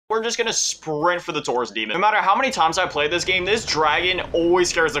We're just gonna sprint for the Taurus Demon. No matter how many times I play this game, this dragon always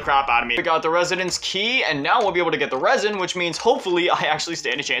scares the crap out of me. We got the Residence Key, and now we'll be able to get the resin, which means hopefully I actually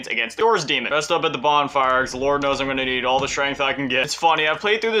stand a chance against the Taurus Demon. Rest up at the bonfire, because Lord knows I'm gonna need all the strength I can get. It's funny, I've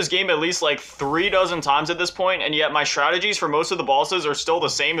played through this game at least like 3 dozen times at this point, and yet my strategies for most of the bosses are still the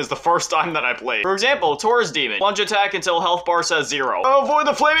same as the first time that I played. For example, Taurus Demon. Plunge attack until health bar says 0. Avoid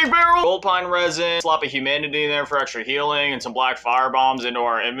the flaming barrel! Gold pine resin, slap a humanity in there for extra healing, and some black fire bombs into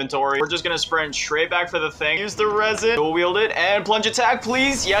our inventory. We're just gonna sprint straight back for the thing. Use the resin, dual wield it, and plunge attack,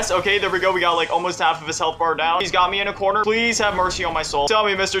 please. Yes, okay, there we go. We got like almost half of his health bar down. He's got me in a corner. Please have mercy on my soul. Tell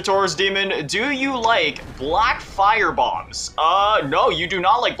me, Mr. Taurus Demon, do you like black fire bombs? No, you do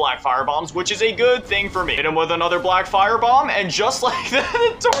not like black fire bombs, which is a good thing for me. Hit him with another black fire bomb, and just like that,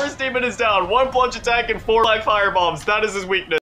 the Taurus Demon is down. 1 plunge attack and 4 black fire bombs. That is his weakness.